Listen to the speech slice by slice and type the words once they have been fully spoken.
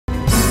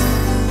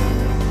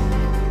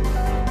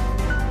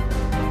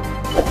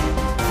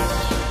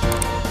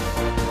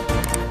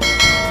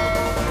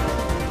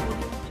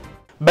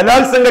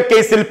ബലാത്സംഗ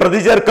കേസിൽ പ്രതി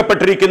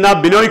ചേർക്കപ്പെട്ടിരിക്കുന്ന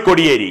ബിനോയ്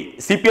കൊടിയേരി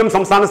സിപിഎം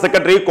സംസ്ഥാന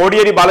സെക്രട്ടറി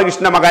കോടിയേരി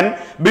ബാലകൃഷ്ണന്റെ മകൻ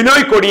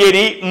ബിനോയ്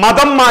കൊടിയേരി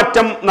മതം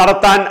മാറ്റം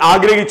നടത്താൻ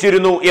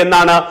ആഗ്രഹിച്ചിരുന്നു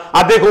എന്നാണ്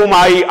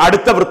അദ്ദേഹവുമായി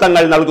അടുത്ത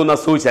വൃത്തങ്ങൾ നൽകുന്ന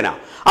സൂചന.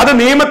 അത്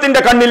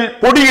നിയമത്തിന്റെ കണ്ണിൽ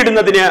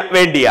പൊടിയിടുന്നതിന്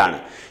വേണ്ടിയാണ്.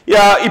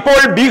 ഇപ്പോൾ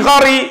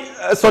ബീഹാറി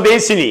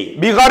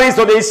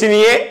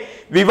സ്വദേശിനിയെ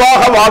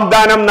വിവാഹ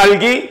വാഗ്ദാനം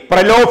നൽകി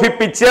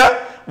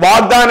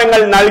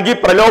വാഗ്ദാനങ്ങൾ നൽകി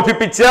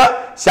പ്രലോഭിപ്പിച്ച്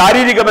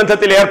ശാരീരിക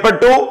ബന്ധത്തിൽ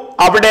ഏർപ്പെട്ടു.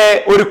 അവിടെ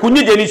ഒരു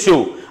കുഞ്ഞ് ജനിച്ചു.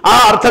 ആ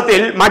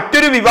അർത്ഥത്തിൽ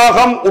മറ്റൊരു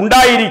വിവാഹം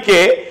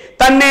ഉണ്ടായിരിക്കെ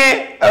തന്നെ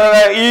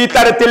ഈ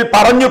തരത്തിൽ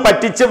പറഞ്ഞു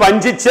പറ്റിച്ച്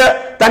വഞ്ചിച്ച്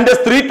തന്റെ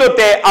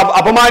സ്ത്രീത്വത്തെ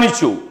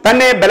അപമാനിച്ചു,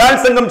 തന്നെ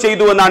ബലാത്സംഗം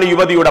ചെയ്തു എന്നാണ്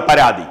യുവതിയുടെ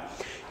പരാതി.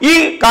 ഈ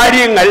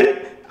കാര്യങ്ങൾ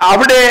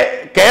അവിടെ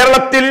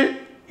കേരളത്തിൽ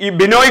ഈ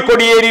ബിനോയ്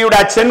കൊടിയേരിയുടെ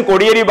അച്ഛൻ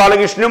കോടിയേരി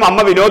ബാലകൃഷ്ണനും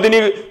അമ്മ വിനോദിനി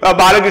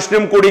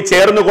ബാലകൃഷ്ണനും കൂടി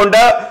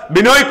ചേർന്നുകൊണ്ട്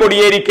ബിനോയ്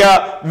കൊടിയേരിക്ക്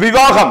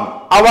വിവാഹം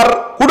അവർ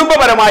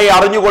കുടുംബപരമായി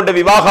അറിഞ്ഞുകൊണ്ട്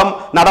വിവാഹം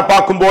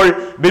നടപ്പാക്കുമ്പോൾ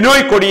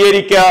ബിനോയ്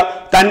കൊടിയേരിക്ക്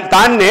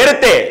താൻ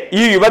നേരത്തെ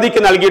ഈ യുവതിക്ക്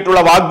നൽകിയിട്ടുള്ള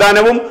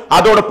വാഗ്ദാനവും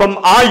അതോടൊപ്പം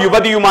ആ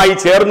യുവതിയുമായി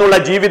ചേർന്നുള്ള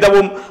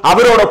ജീവിതവും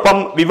അവരോടൊപ്പം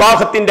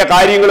വിവാഹത്തിന്റെ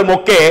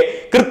കാര്യങ്ങളുമൊക്കെ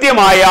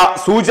കൃത്യമായ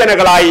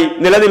സൂചനകളായി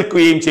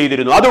നിലനിൽക്കുകയും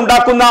ചെയ്തിരുന്നു.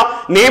 അതുണ്ടാക്കുന്ന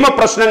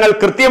നിയമപ്രശ്നങ്ങൾ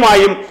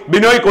കൃത്യമായും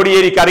ബിനോയ്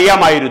കൊടിയേരിക്ക്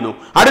അറിയാമായിരുന്നു,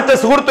 അടുത്ത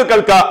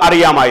സുഹൃത്തുക്കൾക്ക്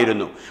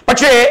അറിയാമായിരുന്നു.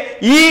 പക്ഷേ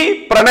ഈ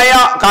പ്രണയ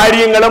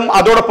കാര്യങ്ങളും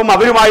അതോടൊപ്പം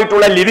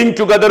അവരുമായിട്ടുള്ള ലിവിംഗ്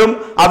ടുഗദറും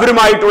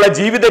അവരുമായിട്ടുള്ള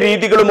ജീവിത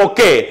രീതികളും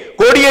ഒക്കെ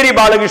കോടിയേരി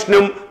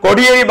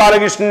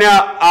ബാലകൃഷ്ണന്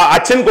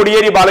അച്ഛൻ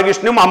കോടിയേരി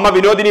ബാലകൃഷ്ണനും അമ്മ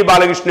വിനോദിനി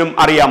ബാലകൃഷ്ണനും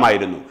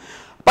അറിയാമായിരുന്നു.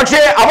 പക്ഷേ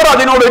അവർ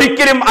അതിനോട്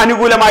ഒരിക്കലും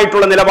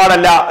അനുകൂലമായിട്ടുള്ള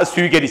നിലപാടല്ല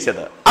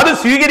സ്വീകരിച്ചത്. അത്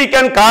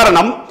സ്വീകരിക്കാൻ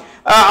കാരണം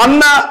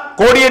അന്ന്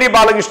കോടിയേരി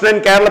ബാലകൃഷ്ണൻ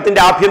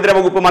കേരളത്തിന്റെ ആഭ്യന്തര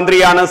വകുപ്പ്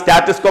മന്ത്രിയാണ്.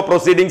 സ്റ്റാറ്റസ് കോ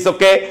പ്രൊസീഡിംഗ്സ്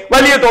ഒക്കെ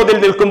വലിയ തോതിൽ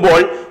നിൽക്കുമ്പോൾ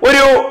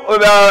ഒരു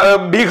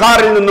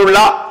ബീഹാറിൽ നിന്നുള്ള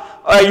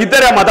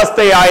ഇതര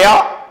മതസ്ഥയായ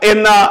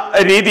എന്ന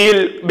രീതിയിൽ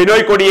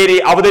ബിനോയ് കൊടിയേരി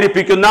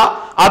അവതരിപ്പിക്കുന്ന,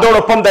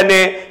 അതോടൊപ്പം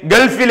തന്നെ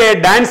ഗൾഫിലെ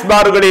ഡാൻസ്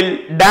ബാറുകളിൽ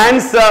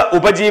ഡാൻസ്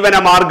ഉപജീവന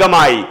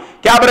മാർഗമായി,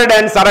 ക്യാബറ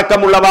ഡാൻസ്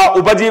അടക്കമുള്ളവ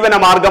ഉപജീവന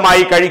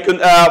മാർഗമായി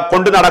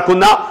കൊണ്ടു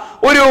നടക്കുന്ന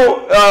ഒരു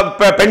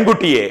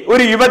പെൺകുട്ടിയെ,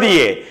 ഒരു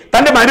യുവതിയെ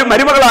തന്റെ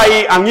മരുമകളായി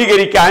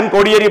അംഗീകരിക്കാൻ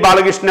കോടിയേരി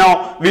ബാലകൃഷ്ണനോ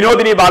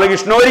വിനോദിനി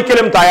ബാലകൃഷ്ണനോ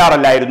ഒരിക്കലും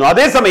തയ്യാറല്ലായിരുന്നു.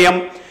 അതേസമയം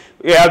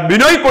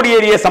ബിനോയ്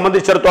കൊടിയേരിയെ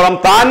സംബന്ധിച്ചിടത്തോളം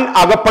താൻ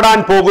അകപ്പെടാൻ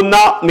പോകുന്ന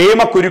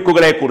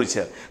നിയമക്കുരുക്കുകളെ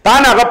കുറിച്ച്,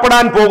 താൻ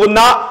അകപ്പെടാൻ പോകുന്ന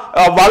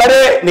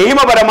വളരെ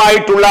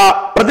നിയമപരമായിട്ടുള്ള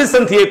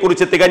പ്രതിസന്ധിയെ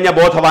കുറിച്ച് തികഞ്ഞ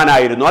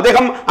ബോധവാനായിരുന്നു.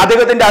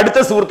 അദ്ദേഹത്തിന്റെ അടുത്ത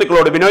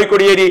സുഹൃത്തുക്കളോട്, ബിനോയ്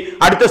കൊടിയേരി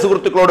അടുത്ത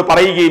സുഹൃത്തുക്കളോട്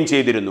പറയുകയും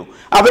ചെയ്തിരുന്നു,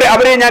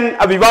 അവരെ ഞാൻ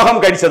വിവാഹം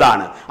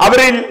കഴിച്ചതാണ്,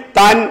 അവരിൽ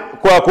താൻ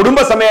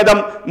കുടുംബസമേതം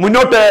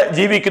മുന്നോട്ട്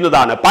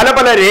ജീവിക്കുന്നതാണ്, പല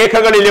പല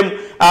രേഖകളിലും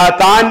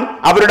താൻ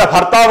അവരുടെ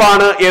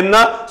ഭർത്താവാണ്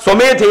എന്ന്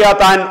സ്വമേധയാ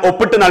താൻ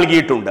ഒപ്പിട്ട്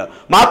നൽകിയിട്ടുണ്ട്.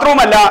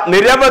 മാത്രവുമല്ല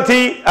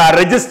നിരവധി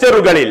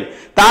രജിസ്റ്ററുകളിൽ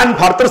താൻ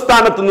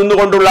ഭർത്തൃസ്ഥാനത്ത്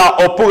നിന്നുകൊണ്ടുള്ള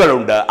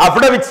ഒപ്പുകളുണ്ട്,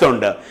 അഫിഡവിറ്റ്സ്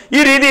ഉണ്ട്. ഈ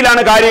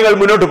രീതിയിലാണ് കാര്യങ്ങൾ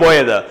മുന്നോട്ട്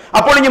പോയത്.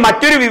 അപ്പോൾ ഇനി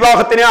മറ്റൊരു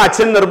വിവാഹത്തിന്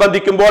അച്ഛൻ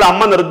നിർബന്ധിക്കുമ്പോൾ,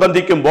 അമ്മ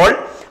നിർബന്ധിക്കുമ്പോൾ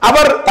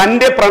അവർ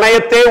തന്റെ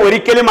പ്രണയത്തെ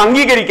ഒരിക്കലും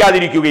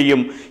അംഗീകരിക്കാതിരിക്കുകയും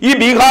ഈ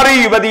ബീഹാറി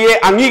യുവതിയെ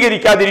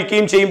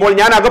അംഗീകരിക്കാതിരിക്കുകയും ചെയ്യുമ്പോൾ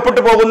ഞാൻ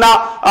അകപ്പെട്ടു പോകുന്ന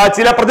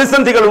ചില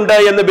പ്രതിസന്ധികളുണ്ട്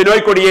എന്ന്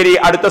ബിനോയ് കൊടിയേരി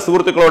അടുത്ത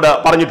സുഹൃത്തുക്കളോട്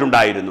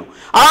പറഞ്ഞിട്ടുണ്ടായിരുന്നു.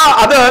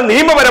 അത്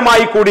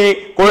നിയമപരമായി കൂടി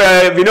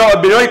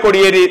ബിനോയ്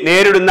കൊടിയേരി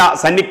നേരിടുന്ന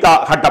സന്നിഗ്ധ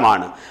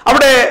ഘട്ടമാണ്.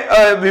 അവിടെ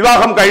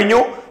വിവാഹം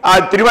കഴിഞ്ഞു.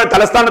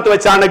 തലസ്ഥാനത്ത്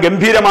വെച്ചാണ്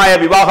ഗംഭീരമായ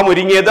വിവാഹം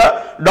ഒരുങ്ങിയത്.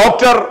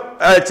 ഡോക്ടർ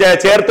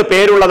ചേർത്ത്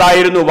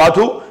പേരുള്ളതായിരുന്നു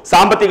വധു.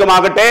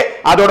 സാമ്പത്തികമാകട്ടെ,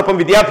 അതോടൊപ്പം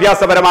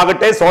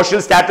വിദ്യാഭ്യാസപരമാകട്ടെ, സോഷ്യൽ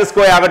സ്റ്റാറ്റസ്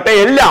കോ ആകട്ടെ,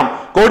 എല്ലാം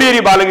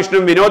കോടിയേരി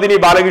ബാലകൃഷ്ണനും വിനോദിനി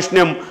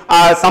ബാലകൃഷ്ണനും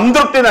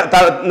സംതൃപ്തി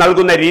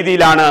നൽകുന്ന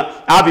രീതിയിലാണ്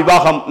ആ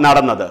വിവാഹം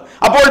നടന്നത്.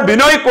 അപ്പോൾ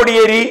ബിനോയ്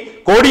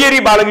കോടിയേരി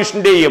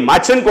ബാലകൃഷ്ണന്റെയും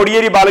അച്ഛൻ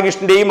കോടിയേരി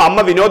ബാലകൃഷ്ണന്റെയും അമ്മ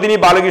വിനോദിനി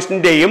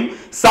ബാലകൃഷ്ണന്റെയും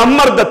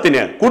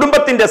സമ്മർദ്ദത്തിന്,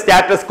 കുടുംബത്തിന്റെ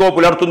സ്റ്റാറ്റസ് കോ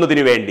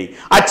പുലർത്തുന്നതിന് വേണ്ടി,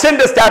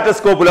 അച്ഛന്റെ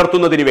സ്റ്റാറ്റസ് കോ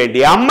പുലർത്തുന്നതിന് വേണ്ടി,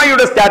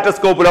 അമ്മയുടെ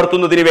സ്റ്റാറ്റസ് കോ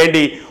പുലർത്തുന്നതിന്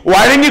വേണ്ടി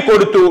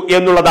വഴങ്ങിക്കൊടുത്തു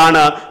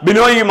എന്നുള്ളതാണ്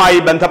ബിനോയുമായി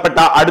ബന്ധപ്പെട്ട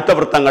അടുത്ത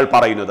വൃത്തങ്ങൾ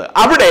പറയുന്നത്.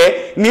 അവിടെ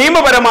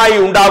നിയമപരമായി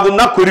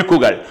ഉണ്ടാകുന്ന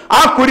കുരുക്കുകൾ,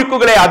 ആ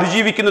കുരുക്കുകളെ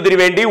അതിജീവിക്കുന്നതിന്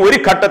വേണ്ടി ഒരു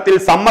ഘട്ടത്തിൽ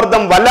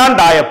സമ്മർദ്ദം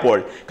വല്ലാണ്ടായപ്പോൾ,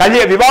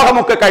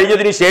 വിവാഹമൊക്കെ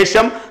കഴിഞ്ഞതിന്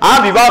ശേഷം ആ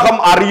വിവാഹം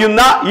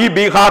അറിയുന്ന ഈ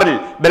ബീഹാറിൽ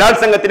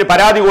ബലാത്സംഗത്തിന്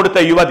പരാതി കൊടുത്ത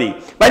യുവതി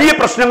വലിയ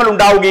പ്രശ്നങ്ങൾ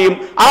ഉണ്ടാവുകയും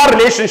ആ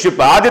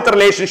ആദ്യത്തെ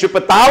റിലേഷൻഷിപ്പ്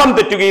താളം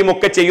തെറ്റുകയും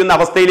ഒക്കെ ചെയ്യുന്ന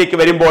അവസ്ഥയിലേക്ക്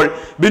വരുമ്പോൾ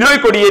ബിനോയ്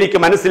കൊടിയേരിക്ക്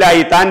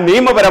മനസ്സിലായി താൻ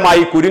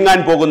നിയമപരമായി കുരുങ്ങാൻ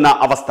പോകുന്ന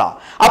അവസ്ഥ.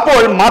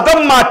 അപ്പോൾ മതം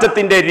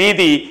മാറ്റത്തിന്റെ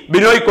രീതി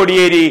ബിനോയ്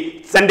കൊടിയേരി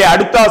തന്റെ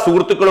അടുത്ത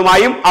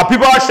സുഹൃത്തുക്കളുമായും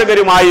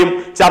അഭിഭാഷകരുമായും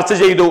ചർച്ച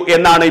ചെയ്തു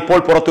എന്നാണ് ഇപ്പോൾ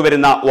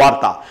പുറത്തുവരുന്ന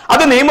വാർത്ത.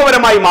 അത്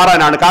നിയമപരമായി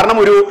മാറാനാണ്. കാരണം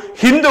ഒരു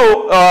ഹിന്ദു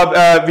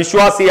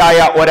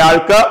വിശ്വാസിയായ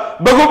ഒരാൾക്ക്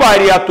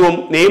ബഹുഭാര്യാത്വം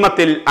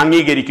നിയമത്തിൽ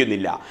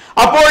അംഗീകരിക്കുന്നില്ല.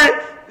 അപ്പോൾ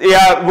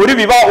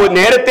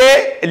നേരത്തെ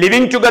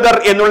ലിവിംഗ് ടുഗദർ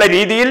എന്നുള്ള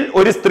രീതിയിൽ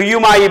ഒരു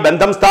സ്ത്രീയുമായി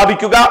ബന്ധം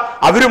സ്ഥാപിക്കുക,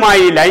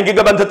 അവരുമായി ലൈംഗിക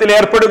ബന്ധത്തിൽ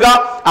ഏർപ്പെടുക,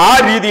 ആ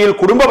രീതിയിൽ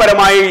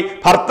കുടുംബപരമായി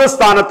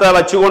ഭർത്തൃസ്ഥാനത്ത്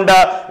വെച്ചുകൊണ്ട്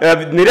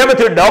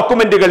നിരവധി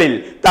ഡോക്യുമെന്റുകളിൽ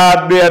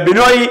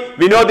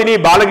വിനോദിനി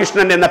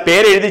ബാലകൃഷ്ണൻ എന്ന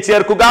പേര് എഴുതി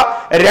ചേർക്കുക,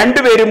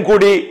 രണ്ടുപേരും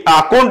കൂടി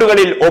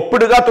അക്കൗണ്ടുകളിൽ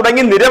ഒപ്പിടുക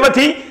തുടങ്ങി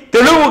നിരവധി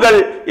തെളിവുകൾ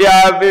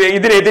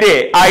ഇതിനെതിരെ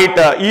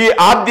ആയിട്ട് ഈ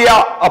ആദ്യ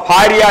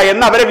ഭാര്യ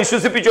എന്ന് അവരെ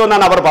വിശ്വസിപ്പിച്ചു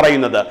എന്നാണ് അവർ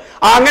പറയുന്നത്.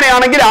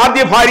 അങ്ങനെയാണെങ്കിൽ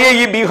ആദ്യ ഭാര്യ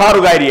ഈ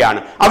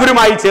ബീഹാറുകാരിയാണ്.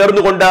 അവരുമായി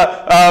ചേർന്നുകൊണ്ട്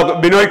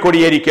ബിനോയ്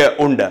കൊടിയേരിക്ക്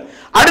ഉണ്ട്.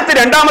 അടുത്ത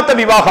രണ്ടാമത്തെ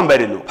വിവാഹം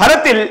വരുന്നു.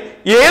 ഫലത്തിൽ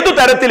ഏതു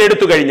തരത്തിൽ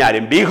എടുത്തു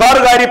കഴിഞ്ഞാലും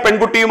ബീഹാറുകാരി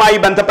പെൺകുട്ടിയുമായി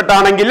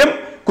ബന്ധപ്പെട്ടാണെങ്കിലും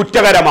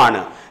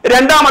കുറ്റകരമാണ്.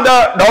 രണ്ടാമത്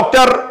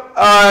ഡോക്ടർ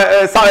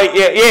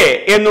എ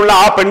എന്നുള്ള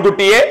ആ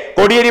പെൺകുട്ടിയെ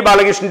കോടിയേരി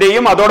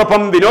ബാലകൃഷ്ണന്റെയും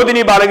അതോടൊപ്പം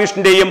വിനോദിനി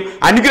ബാലകൃഷ്ണന്റെയും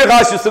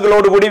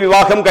അനുഗ്രഹാശിസുകളോടുകൂടി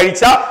വിവാഹം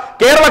കഴിച്ച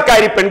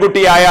കേരളക്കാരി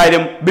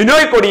പെൺകുട്ടിയായാലും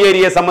ബിനോയ്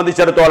കൊടിയേരിയെ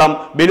സംബന്ധിച്ചിടത്തോളം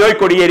ബിനോയ്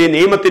കൊടിയേരി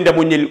നിയമത്തിന്റെ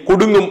മുന്നിൽ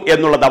കുടുങ്ങും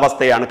എന്നുള്ളത്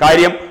അവസ്ഥയാണ്.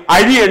 കാര്യം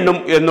അഴിയെണ്ണും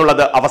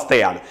എന്നുള്ളത്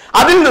അവസ്ഥയാണ്.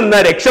 അതിൽ നിന്ന്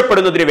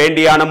രക്ഷപ്പെടുന്നതിന്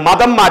വേണ്ടിയാണ്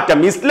മതം മാറ്റം,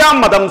 ഇസ്ലാം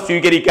മതം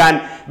സ്വീകരിക്കാൻ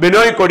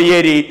ബിനോയ്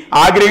കൊടിയേരി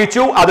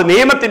ആഗ്രഹിച്ചു. അത്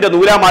നിയമത്തിന്റെ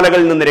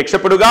നൂലാമാലകളിൽ നിന്ന്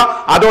രക്ഷപ്പെടുക,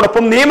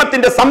 അതോടൊപ്പം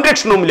നിയമത്തിന്റെ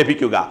സംരക്ഷണവും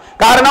ലഭിക്കുക.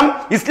 കാരണം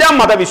ഇസ്ലാം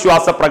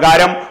മതവിശ്വാസ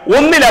പ്രകാരം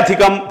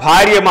ഒന്നിലധികം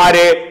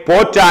ഭാര്യമാരെ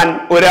പോറ്റാൻ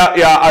ഒരു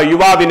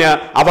യുവാവിന്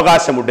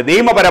അവകാശമുണ്ട്,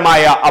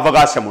 നിയമപരമായ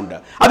അവകാശമുണ്ട്.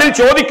 അതിൽ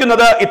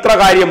ചോദിക്കുന്നത് ഇത്ര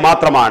കാര്യം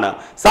മാത്രമാണ്: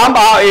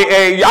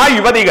 ആ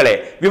യുവതികളെ,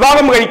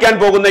 വിവാഹം കഴിക്കാൻ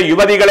പോകുന്ന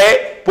യുവതികളെ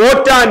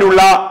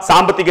പോറ്റാനുള്ള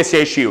സാമ്പത്തിക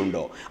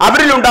ശേഷിയുണ്ടോ?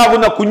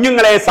 അവരിലുണ്ടാകുന്ന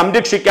കുഞ്ഞുങ്ങളെ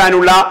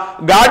സംരക്ഷിക്കാനുള്ള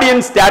guardian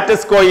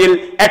status coil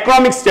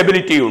economic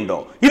stability ഉണ്ടോ?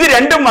 ഇത്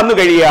രണ്ടും വന്നു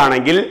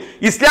കഴിയുകയാണെങ്കിൽ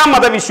ഇസ്ലാം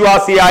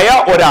മതവിശ്വാസിയായ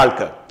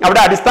ഒരാൾക്ക്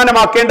അവിടെ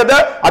അടിസ്ഥാനമാക്കേണ്ടത്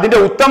അതിന്റെ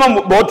ഉത്തമ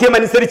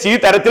ബോധ്യമനുസരിച്ച് ഈ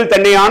തരത്തിൽ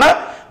തന്നെയാണ്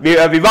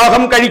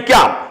വിവാഹം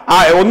കഴിക്കാം,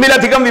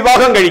 ഒന്നിലധികം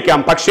വിവാഹം കഴിക്കാം.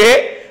 പക്ഷേ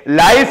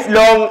ലൈഫ്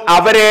ലോങ്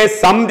അവരെ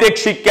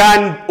സംരക്ഷിക്കാൻ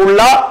ഉള്ള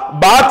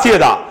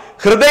ബാധ്യത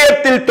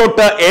ഹൃദയത്തിൽ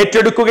തൊട്ട്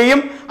ഏറ്റെടുക്കുകയും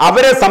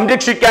അവരെ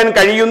സംരക്ഷിക്കാൻ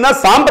കഴിയുന്ന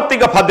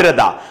സാമ്പത്തിക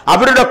ഭദ്രത,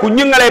 അവരുടെ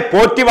കുഞ്ഞുങ്ങളെ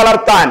പോറ്റി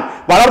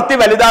വളർത്തി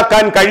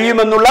വലുതാക്കാൻ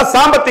കഴിയുമെന്നുള്ള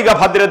സാമ്പത്തിക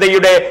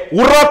ഭദ്രതയുടെ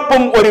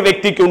ഉറപ്പും ഒരു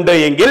വ്യക്തിക്കുണ്ട്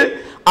എങ്കിൽ,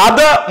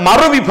 അത്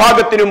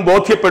മറുവിഭാഗത്തിനും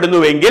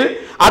ബോധ്യപ്പെടുന്നുവെങ്കിൽ,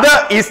 അത്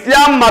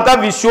ഇസ്ലാം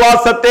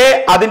മതവിശ്വാസത്തെ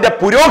അതിന്റെ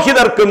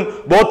പുരോഹിതർക്കും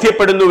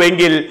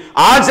ബോധ്യപ്പെടുന്നുവെങ്കിൽ,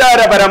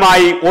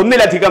 ആചാരപരമായി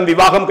ഒന്നിലധികം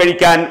വിവാഹം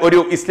കഴിക്കാൻ ഒരു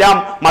ഇസ്ലാം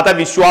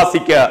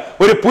മതവിശ്വാസിക്ക്,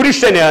 ഒരു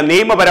പുരുഷന്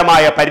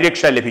നിയമപരമായ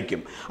പരിരക്ഷ ലഭിക്കും.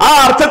 ആ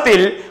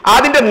അർത്ഥത്തിൽ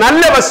അതിന്റെ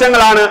നല്ല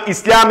വശങ്ങളാണ്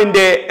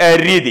ഇസ്ലാമിന്റെ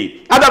രീതി.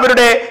 അത്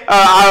അവരുടെ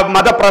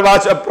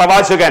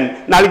മതപ്രവാചകൻ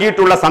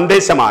നൽകിയിട്ടുള്ള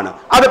സന്ദേശമാണ്.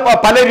 അത്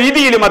പല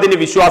രീതിയിലും അതിന്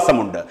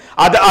വിശ്വാസമുണ്ട്.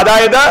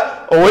 അതായത്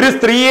ഒരു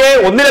സ്ത്രീയെ,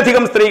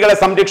 ഒന്നിലധികം സ്ത്രീകളെ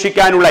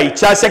സംരക്ഷിക്കാനുള്ള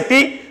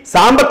ഇച്ഛാശക്തി,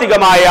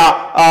 സാമ്പത്തികമായ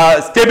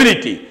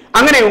സ്റ്റെബിലിറ്റി,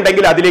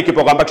 അങ്ങനെയുണ്ടെങ്കിൽ അതിലേക്ക്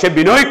പോകാം. പക്ഷെ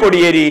ബിനോയ്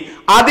കൊടിയേരി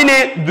അതിനെ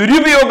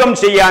ദുരുപയോഗം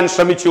ചെയ്യാൻ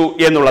ശ്രമിച്ചു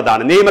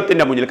എന്നുള്ളതാണ്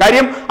നിയമത്തിന്റെ മുന്നിൽ.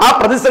 കാര്യം ആ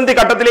പ്രതിസന്ധി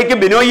ഘട്ടത്തിലേക്ക്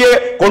ബിനോയ്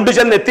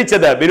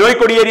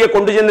കൊടിയേരിയെ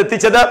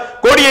കൊണ്ടുചെന്നെത്തിച്ചത്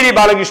കോടിയേരി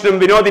ബാലകൃഷ്ണനും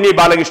വിനോദിനി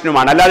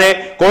ബാലകൃഷ്ണനുമാണ്. അല്ലാതെ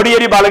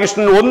കോടിയേരി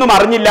ബാലകൃഷ്ണൻ ഒന്നും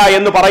അറിഞ്ഞില്ല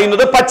എന്ന്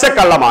പറയുന്നത്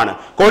പച്ചക്കള്ളമാണ്.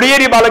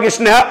 കോടിയേരി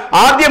ബാലകൃഷ്ണന്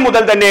ആദ്യം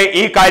മുതൽ തന്നെ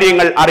ഈ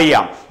കാര്യങ്ങൾ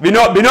അറിയാം.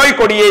 ബിനോയ്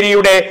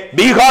കൊടിയേരിയുടെ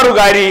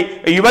ബീഹാറുകാരി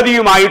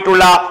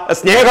യുവതിയുമായിട്ടുള്ള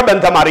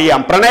സ്നേഹബന്ധം അറിയാം,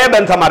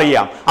 പ്രണയബന്ധം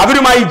അറിയാം,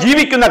 അവരുമായി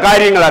ജീവിക്കുന്ന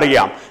കാര്യങ്ങൾ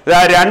അറിയാം.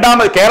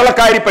 രണ്ടാമത്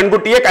കേരളക്കാരി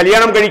പെൺകുട്ടിയെ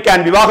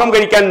വിവാഹം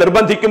കഴിക്കാൻ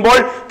നിർബന്ധിക്കുമ്പോൾ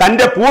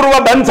തന്റെ പൂർവ്വ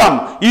ബന്ധം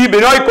ഈ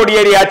ബിനോയ്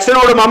കൊടിയേരി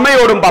അച്ഛനോടും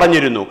അമ്മയോടും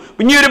പറഞ്ഞിരുന്നു.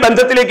 ഇനിയൊരു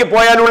ബന്ധത്തിലേക്ക്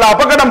പോയാലുള്ള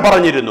അപകടം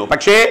പറഞ്ഞിരുന്നു.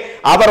 പക്ഷേ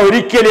അവർ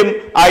ഒരിക്കലും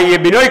ഈ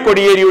ബിനോയ്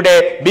കൊടിയേരിയുടെ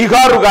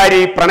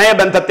ബീഹാറുകാരി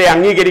പ്രണയബന്ധത്തെ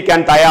അംഗീകരിക്കാൻ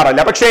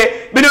തയ്യാറല്ല. പക്ഷേ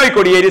ബിനോയ്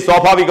കൊടിയേരി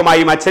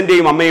സ്വാഭാവികമായും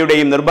അച്ഛന്റെയും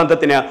അമ്മയുടെയും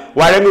നിർബന്ധത്തിന്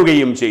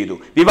വഴങ്ങുകയും ചെയ്തു.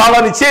 വിവാഹ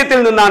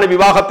നിശ്ചയത്തിൽ നിന്നാണ്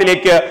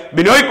വിവാഹത്തിലേക്ക്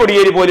ബിനോയ്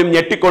കൊടിയേരി പോലും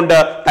ഞെട്ടിക്കൊണ്ട്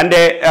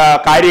തന്റെ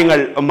കാര്യങ്ങൾ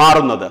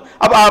മാറുന്നത്.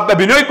 അപ്പൊ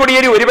ബിനോയ്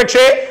കൊടിയേരി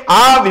ഒരുപക്ഷെ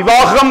ആ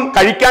വിവാഹം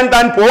കഴിക്കാൻ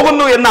താൻ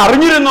പോകുന്നു എന്ന്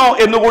അറിഞ്ഞിരുന്നോ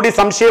എന്നുകൂടി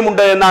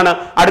സംശയമുണ്ട് എന്നാണ്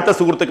അടുത്ത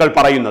സുഹൃത്തുക്കൾ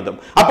പറയുന്നതും.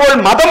 അപ്പോൾ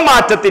മതം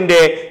മാറ്റത്തിന്റെ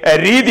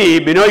രീതി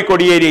ബിനോയ്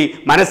കൊടിയേരി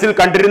മനസ്സിൽ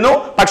കണ്ടിരുന്നു.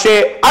 പക്ഷേ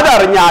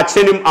അതറിഞ്ഞ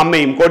അച്ഛനും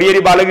അമ്മയും,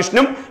 കോടിയേരി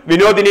ബാലകൃഷ്ണനും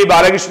വിനോദിനി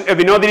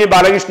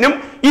ബാലകൃഷ്ണനും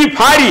ഈ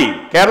ഭാര്യയും,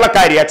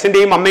 കേരളക്കാരി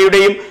അച്ഛന്റെയും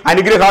അമ്മയുടെയും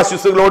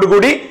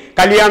അനുഗ്രഹാശിസുകളോടുകൂടി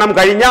കല്യാണം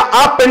കഴിഞ്ഞ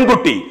ആ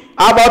പെൺകുട്ടി,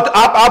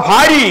 ആ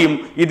ഭാര്യയും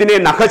ഇതിനെ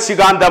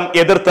നഖശികാന്തം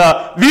എതിർത്ത്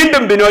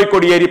വീണ്ടും ബിനോയ്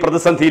കൊടിയേരി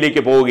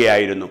പ്രതിസന്ധിയിലേക്ക്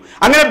പോവുകയായിരുന്നു.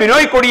 അങ്ങനെ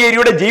ബിനോയ്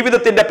കൊടിയേരിയുടെ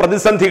ജീവിതത്തിന്റെ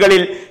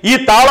പ്രതിസന്ധികളിൽ, ഈ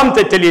താളം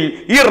തെറ്റലിൽ,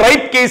 ഈ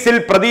റേപ്പ് കേസിൽ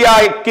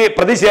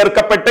പ്രതി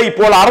ചേർക്കപ്പെട്ട്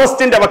ഇപ്പോൾ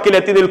അറസ്റ്റിന്റെ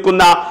വക്കിലെത്തി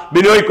നിൽക്കുന്ന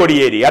ബിനോയ്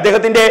കൊടിയേരി,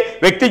 അദ്ദേഹത്തിന്റെ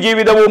വ്യക്തി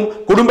ജീവിതവും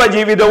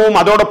കുടുംബജീവിതവും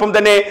അതോടൊപ്പം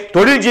തന്നെ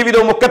തൊഴിൽ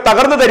ജീവിതവും ഒക്കെ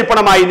തകർന്നു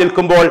തരിപ്പണമായി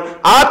നിൽക്കുമ്പോൾ,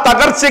 ആ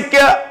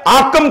തകർച്ചയ്ക്ക്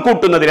ആക്കം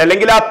കൂട്ടുന്നതിൽ,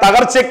 അല്ലെങ്കിൽ ആ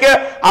തകർച്ചയ്ക്ക്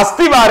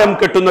അസ്ഥിവാരം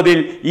കെട്ടുന്നതിൽ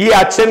ഈ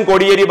അച്ഛൻ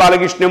കോടിയേരി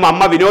ബാലകൃഷ്ണനും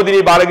അമ്മ വിനോദിനി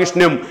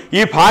ബാലകൃഷ്ണനും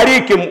ഈ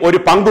ഭാര്യയ്ക്കും ഒരു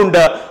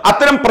പങ്കുണ്ട്.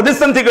 അത്തരം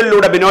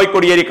പ്രതിസന്ധികളിലൂടെ ബിനോയ്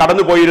കൊടിയേരി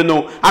കടന്നുപോയിരുന്നു.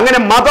 അങ്ങനെ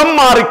മതം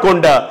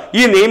മാറിക്കൊണ്ട്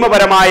ഈ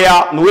നിയമപരമായ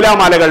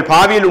നൂലാമാലകൾ,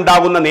 ഭാവിയിൽ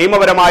ഉണ്ടാകുന്ന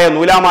നിയമപരമായ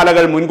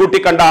നൂലാമാലകൾ മുൻകൂട്ടി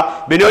കണ്ട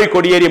ബിനോയ്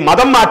കൊടിയേരി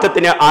മതം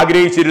മാറ്റത്തിന്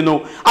ആഗ്രഹിച്ചിരുന്നു.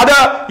 അത്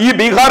ഈ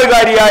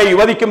ബീഹാറുകാരിയായ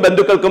യുവതിക്കും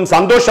ബന്ധുക്കൾക്കും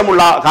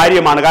സന്തോഷമുള്ള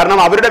കാര്യമാണ്.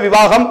 കാരണം അവരുടെ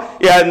വിവാഹം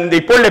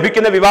ഇപ്പോൾ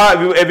ലഭിക്കുന്ന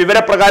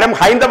വിവരപ്രകാരം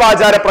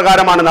ഹൈന്ദവാചാര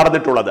പ്രകാരമാണ്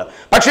നടന്നിട്ടുള്ളത്.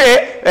 പക്ഷേ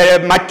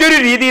മറ്റൊരു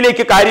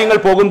രീതിയിലേക്ക് കാര്യങ്ങൾ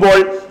പോകുമ്പോൾ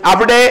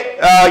അവിടെ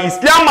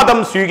ഇസ്ലാം മതം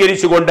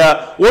സ്വീകരിച്ചുകൊണ്ട്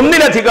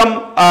ഒന്നിലധികം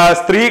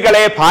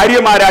സ്ത്രീകളെ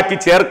ഭാര്യമാരാക്കി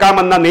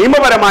ചേർക്കാമെന്ന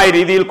നിയമപരമായ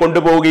രീതിയിൽ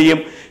കൊണ്ടുപോവുകയും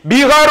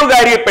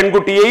ബീഹാറുകാരി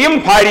പെൺകുട്ടിയെയും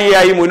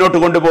ഭാര്യയായി മുന്നോട്ട്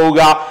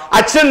കൊണ്ടുപോവുക,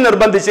 അച്ഛൻ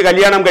നിർബന്ധിച്ച്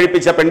കല്യാണം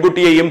കഴിപ്പിച്ച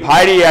പെൺകുട്ടിയെയും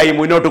ഭാര്യയായി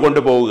മുന്നോട്ട്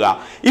കൊണ്ടുപോവുക.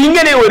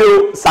 ഇങ്ങനെ ഒരു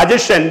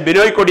സജഷൻ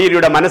ബിനോയ്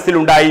കൊടിയേരിയുടെ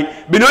മനസ്സിലുണ്ടായി.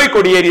 ബിനോയ്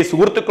കൊടിയേരി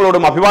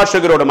സുഹൃത്തുക്കളോടും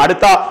അഭിഭാഷകരോടും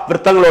അടുത്ത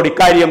വൃത്തങ്ങളോട്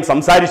ഇക്കാര്യം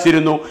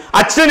സംസാരിച്ചിരുന്നു.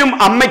 അച്ഛനും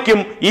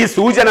അമ്മയ്ക്കും ഈ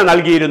സൂചന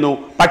നൽകിയിരുന്നു.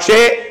 പക്ഷേ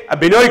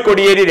ബിനോയ്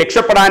കൊടിയേരി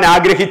രക്ഷപ്പെടാൻ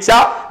ആഗ്രഹിച്ച,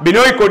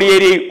 ബിനോയ്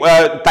കൊടിയേരി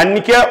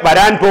തനിക്ക്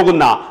വരാൻ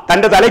പോകുന്ന,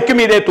 തന്റെ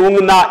തലയ്ക്കുമീതെ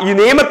തൂങ്ങുന്ന ഈ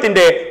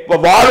നിയമത്തിന്റെ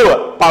വാള്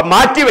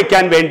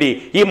മാറ്റിവെക്കാൻ വേണ്ടി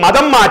ഈ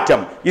മതം മാറ്റം,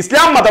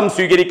 ഇസ്ലാം മതം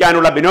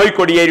സ്വീകരിക്കാനുള്ള ബിനോയ്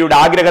കൊടിയേരിയുടെ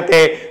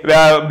ആഗ്രഹത്തെ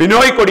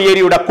ബിനോയ്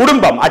കൊടിയേരിയുടെ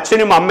കുടുംബം,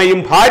 അച്ഛനും അമ്മയും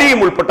ഭാര്യയും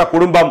ഉൾപ്പെട്ട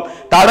കുടുംബം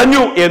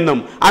തടഞ്ഞു എന്നും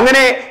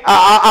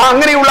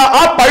അങ്ങനെയുള്ള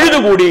ആ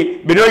പഴുതുകൂടി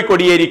ബിനോയ്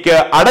കൊടിയേരിക്ക്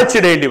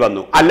അടച്ചിടേണ്ടി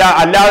വന്നു.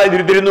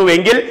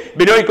 അല്ലാതിരുന്നുവെങ്കിൽ,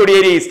 ബിനോയ്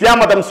കൊടിയേരി ഇസ്ലാം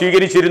മതം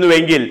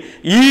സ്വീകരിച്ചിരുന്നുവെങ്കിൽ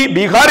ഈ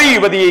ബീഹാറി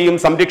യുവതിയെയും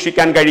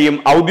സംരക്ഷിക്കാൻ കഴിയും.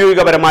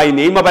 ഔദ്യോഗികപരമായി,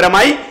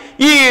 നിയമപരമായി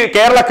ഈ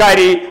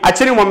കേരളക്കാരി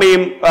അച്ഛനും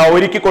അമ്മയും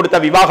ഒരുക്കി കൊടുത്ത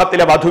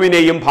വിവാഹത്തിലെ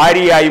വധുവിനെയും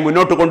ഭാര്യയായി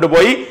മുന്നോട്ട്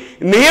കൊണ്ടുപോയി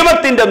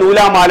നിയമത്തിന്റെ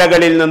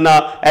നൂലാമാലകളിൽ നിന്ന്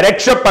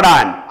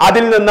രക്ഷപ്പെടാൻ,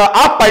 അതിൽ നിന്ന്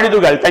ആ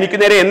പഴുതുകൾ, തനിക്ക്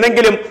നേരെ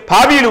എന്തെങ്കിലും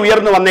ഭാവിയിൽ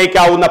ഉയർന്നു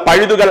വന്നേക്കാവുന്ന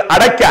പഴുതുകൾ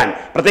അടയ്ക്കാൻ,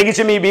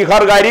 പ്രത്യേകിച്ചും ഈ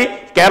ബീഹാറുകാരി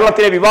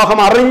കേരളത്തിലെ വിവാഹം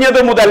അറിഞ്ഞത്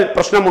മുതൽ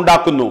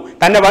പ്രശ്നമുണ്ടാക്കുന്നു,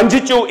 തന്നെ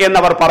വഞ്ചിച്ചു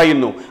എന്നവർ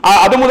പറയുന്നു,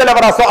 അതുമുതൽ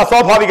അവർ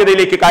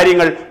അസ്വാഭാവികതയിലേക്ക്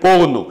കാര്യങ്ങൾ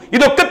പോകുന്നു.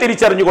 ഇതൊക്കെ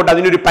തിരിച്ചറിഞ്ഞുകൊണ്ട്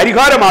അതിനൊരു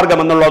പരിഹാര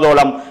മാർഗം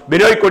എന്നുള്ളതോളം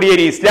ബിനോയ്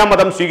കൊടിയേരി ഇസ്ലാം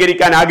മതം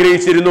സ്വീകരിക്കാൻ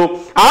ആഗ്രഹിച്ചിരുന്നു.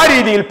 ആ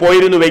രീതിയിൽ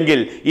പോയിരുന്നുവെങ്കിൽ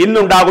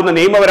ഇന്നുണ്ടാകുന്ന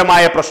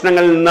നിയമപരമായ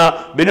പ്രശ്നങ്ങളിൽ നിന്ന്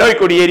ബിനോയ്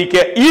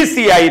കൊടിയേരിക്ക്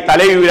ഈസിയായി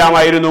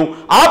തലയുയരാമായിരുന്നു.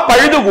 ആ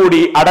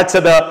പഴുതുകൂടി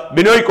അടച്ചത്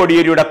ബിനോയ്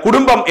കൊടിയേരിയുടെ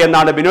കുടുംബം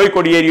എന്നാണ് ബിനോയ്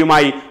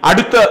കൊടിയേരിയുമായി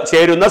അടുത്ത്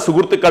ചേരുന്ന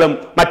സുഹൃത്തുക്കളും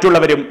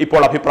മറ്റുള്ളവരും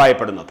ഇപ്പോൾ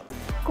അഭിപ്രായപ്പെടുന്നത്.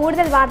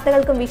 കൂടുതൽ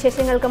വാർത്തകൾക്കും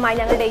വിശേഷങ്ങൾക്കുമായി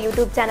ഞങ്ങളുടെ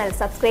യൂട്യൂബ് ചാനൽ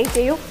സബ്സ്ക്രൈബ്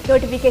ചെയ്യൂ.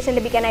 നോട്ടിഫിക്കേഷൻ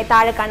ലഭിക്കാനായി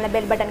താഴെ കാണുന്ന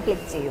ബെൽ ബട്ടൺ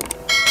ക്ലിക്ക് ചെയ്യൂ.